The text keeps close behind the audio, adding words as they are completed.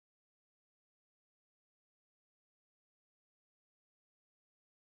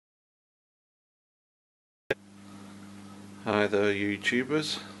Hi there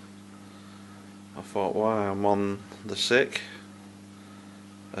YouTubers. I thought while I'm on the sick,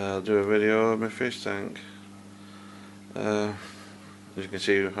 I'll do a video of my fish tank. As you can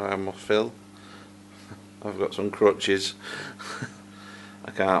see, I'm off Phil. I've got some crutches.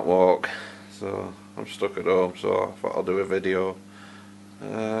 I can't walk, so I'm stuck at home, so I thought I'll do a video.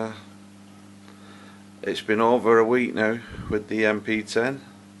 It's been over a week now with the MP10,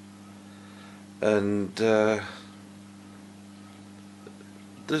 and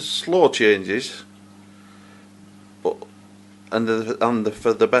there's slow changes, but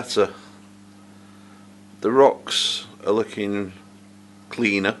for the better. The rocks are looking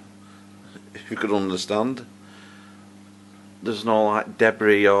cleaner, if you could understand. There's no like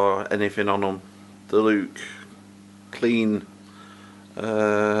debris or anything on them. They look clean.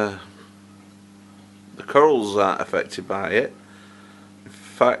 The corals aren't affected by it. In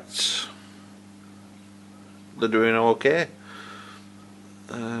fact, they're doing okay.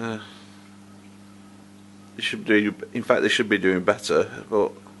 They should do. In fact, they should be doing better,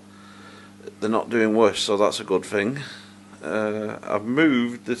 but they're not doing worse, so that's a good thing. I've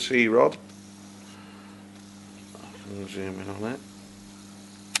moved the sea rod. I can zoom in on it.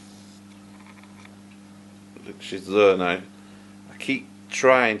 Look, she's there now. I keep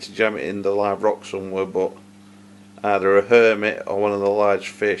trying to jam it in the live rock somewhere, but either a hermit or one of the large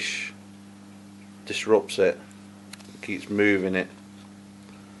fish disrupts it. It keeps moving it.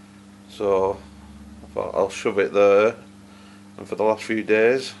 So I thought I'll shove it there, and for the last few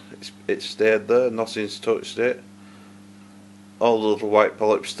days it's stayed there, nothing's touched it. All the little white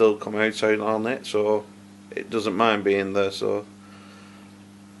polyps still come out on it, so it doesn't mind being there. So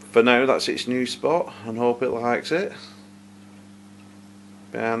for now, that's its new spot, and hope it likes it.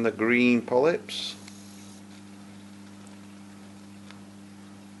 Behind the green polyps.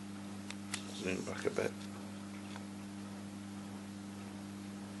 Zoom back a bit.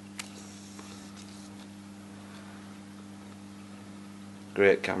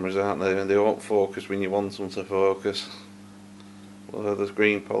 Great cameras, aren't they? And they won't focus when you want them to focus. Well, there's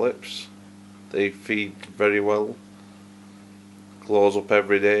green polyps. They feed very well. Close up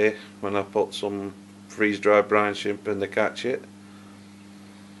every day when I put some freeze-dried brine shrimp in to catch it.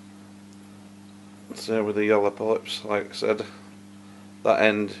 Same with the yellow polyps, like I said. That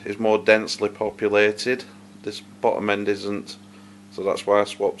end is more densely populated. This bottom end isn't, so that's why I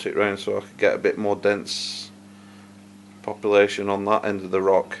swapped it round, so I could get a bit more dense population on that end of the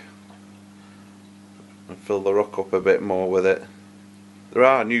rock and fill the rock up a bit more with it. There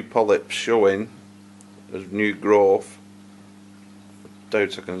are new polyps showing. There's new growth.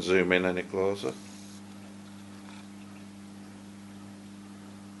 Doubt I can zoom in any closer.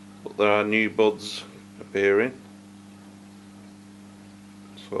 But there are new buds appearing.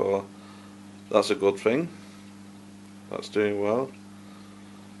 So that's a good thing. That's doing well.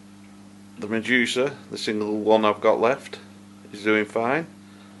 The Medusa, the single one I've got left, is doing fine.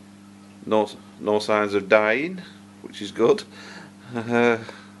 No signs of dying, which is good.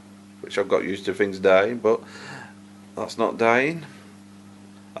 Which I've got used to things dying, but that's not dying.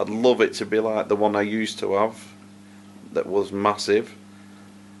 I'd love it to be like the one I used to have, that was massive,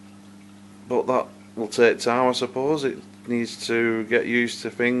 but that will take time, I suppose. It needs to get used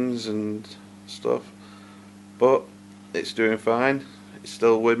to things and stuff, but it's doing fine. It's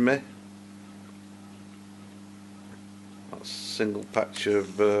still with me. That's a single patch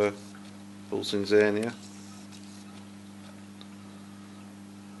of pulsing zania.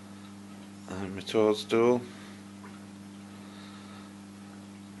 And my toadstool.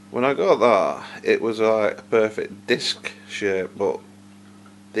 When I got that, it was like a perfect disc shape, but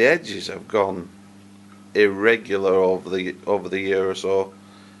the edges have gone irregular over the year or so,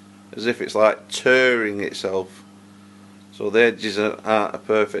 as if it's like tearing itself. So the edges aren't a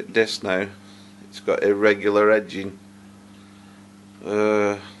perfect disc now. It's got irregular edging.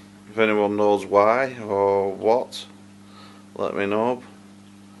 If anyone knows why or what, let me know.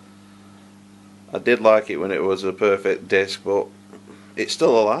 I did like it when it was a perfect disc, but it's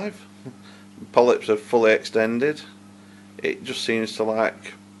still alive. Polyps are fully extended. It just seems to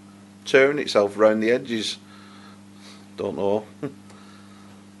like turn itself around the edges. Don't know.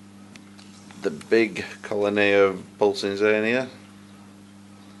 The big colony of pulsing zania.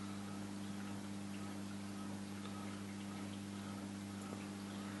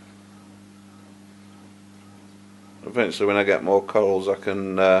 Eventually, when I get more corals, I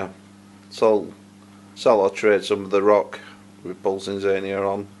can sell or trade some of the rock with pulsing zania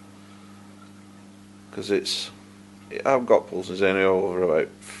on, because I've got pulsing zania over about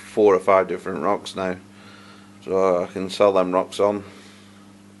 4 or 5 different rocks now, so I can sell them rocks on.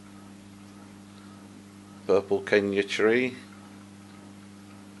 purple Kenya tree.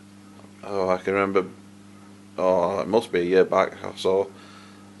 Oh, I can remember, oh, it must be a year back, I saw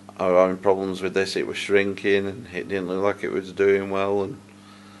I was having problems with this. It was shrinking and it didn't look like it was doing well, and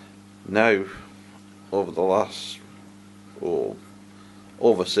now over the last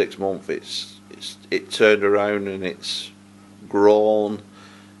over 6 months it turned around and it's grown.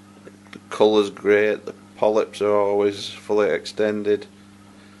 The colour's great, the polyps are always fully extended.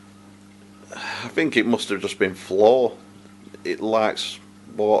 I think it must have just been flow. It likes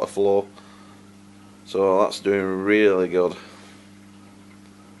water flow, so that's doing really good.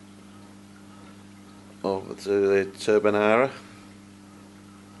 Over to the Turbinara.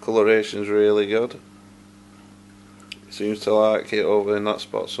 Coloration's really good. It seems to like it over in that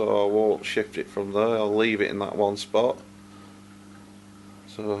spot, so I won't shift it from there. I'll leave it in that one spot.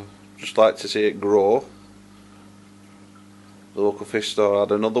 So just like to see it grow. The local fish store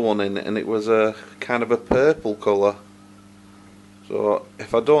had another one in it, and it was a kind of a purple colour. So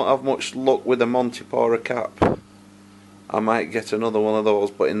if I don't have much luck with a Montipora cap, I might get another one of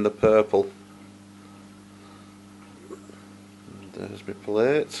those, but in the purple. There's my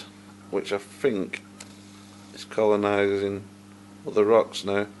plate, which I think is colonising other rocks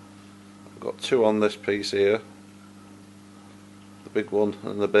now. I've got two on this piece here, the big one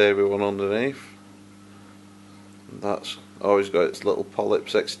and the baby one underneath. And that's always got its little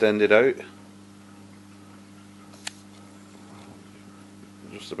polyps extended out.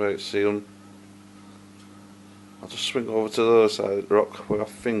 Just about to see them. I'll just swing over to the other side of the rock where I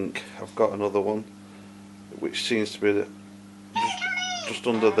think I've got another one, which seems to be just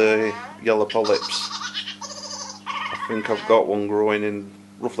under the yellow polyps. I think I've got one growing in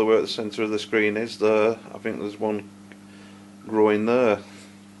roughly where the centre of the screen is there. I think there's one growing there.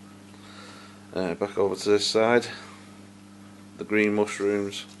 Back over to this side. The green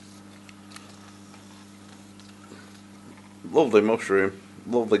mushrooms. Lovely mushroom,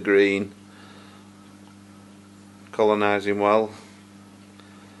 lovely green. Colonising well.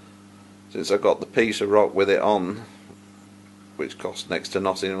 Since I got the piece of rock with it on, which cost next to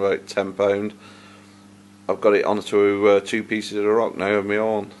nothing, about £10, I've got it onto two pieces of rock now of my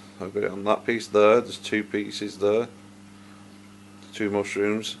own. I've got it on that piece there, there's two pieces there, two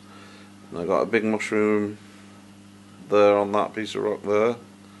mushrooms, and I've got a big mushroom there on that piece of rock there,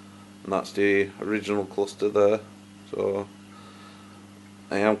 and that's the original cluster there. So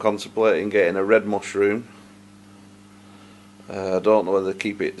I am contemplating getting a red mushroom. I don't know whether to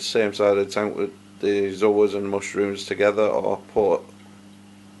keep it the same side of the tank with the zoas and mushrooms together, or put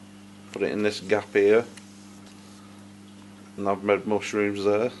it in this gap here and have red mushrooms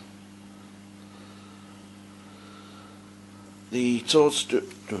there. The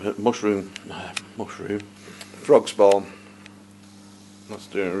mushroom frog spawn, that's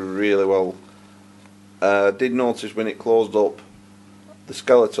doing really well. I did notice when it closed up, the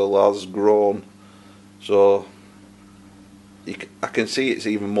skeletal has grown, so I can see it's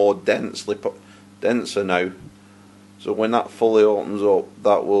even more denser now. So when that fully opens up,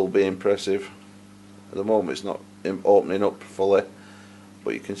 that will be impressive. At the moment it's not opening up fully,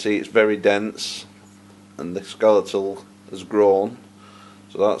 but you can see it's very dense, and the skeletal has grown,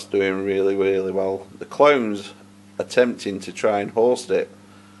 so that's doing really well. The clown's attempting to try and host it,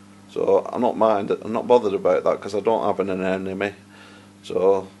 so I'm not bothered about that, because I don't have an enemy.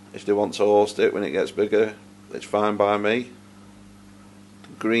 So if they want to host it when it gets bigger, it's fine by me.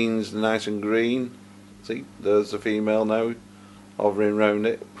 The green's nice and green. See, there's the female now, hovering around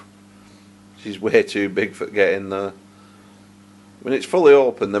it. She's way too big for getting there. When it's fully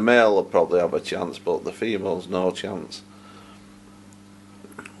open, the male will probably have a chance, but the female's no chance.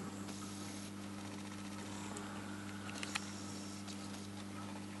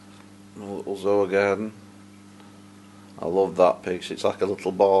 A little Zoa garden. I love that piece. It's like a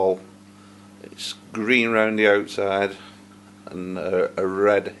little ball. It's green round the outside and a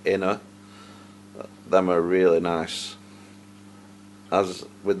red inner. Them are really nice. As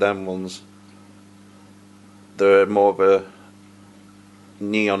with them ones, they're more of a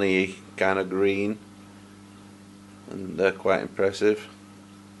neon-y kind of green, and they're quite impressive.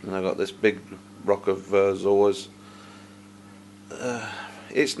 And I got this big rock of Zoas.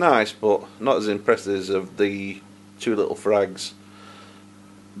 It's nice, but not as impressive as of the two little frags.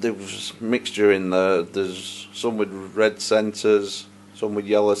 There's mixture in there. There's some with red centres, some with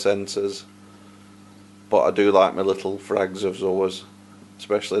yellow centres, but I do like my little frags of Zoas,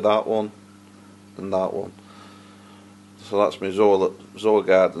 especially that one and that one. So that's my Zoa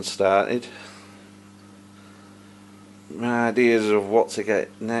garden started. My ideas of what to get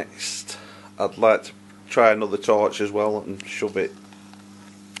next: I'd like to try another torch as well and shove it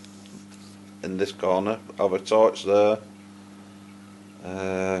in this corner, have a torch there.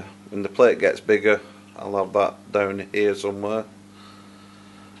 When the plate gets bigger, I'll have that down here somewhere.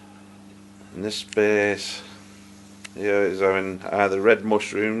 In this space here is having either red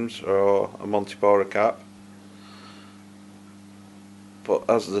mushrooms or a Montipora cap. But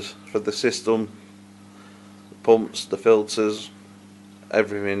for the system, the pumps, the filters,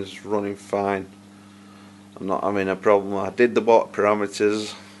 everything's running fine. I'm not having a problem. I did the water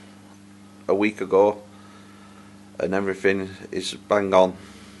parameters a week ago and everything is bang on.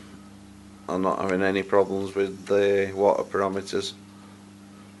 I'm not having any problems with the water parameters.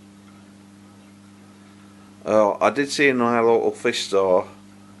 I did see in my local fish store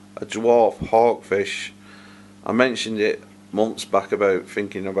a dwarf hawkfish. I mentioned it months back about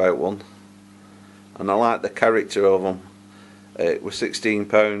thinking about one, and I like the character of them. It was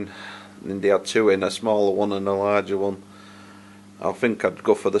 £16 and they had two in, a smaller one and a larger one. I think I'd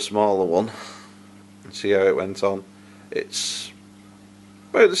go for the smaller one and see how it went on. It's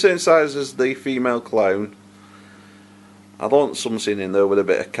about the same size as the female clown. I want something in there with a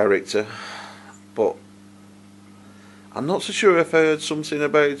bit of character, but I'm not so sure if I heard something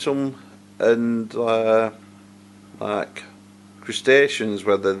about them and like crustaceans,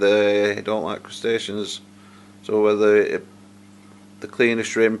 whether they don't like crustaceans, so whether the cleaner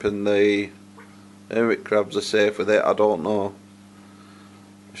shrimp and the hermit crabs are safe with it, I don't know.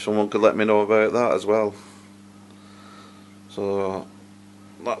 If someone could let me know about that as well. So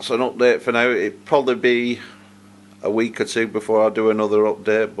that's an update for now. It'd probably be a week or two before I do another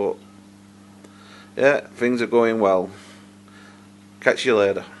update, but yeah, things are going well. Catch you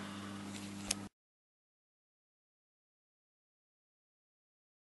later.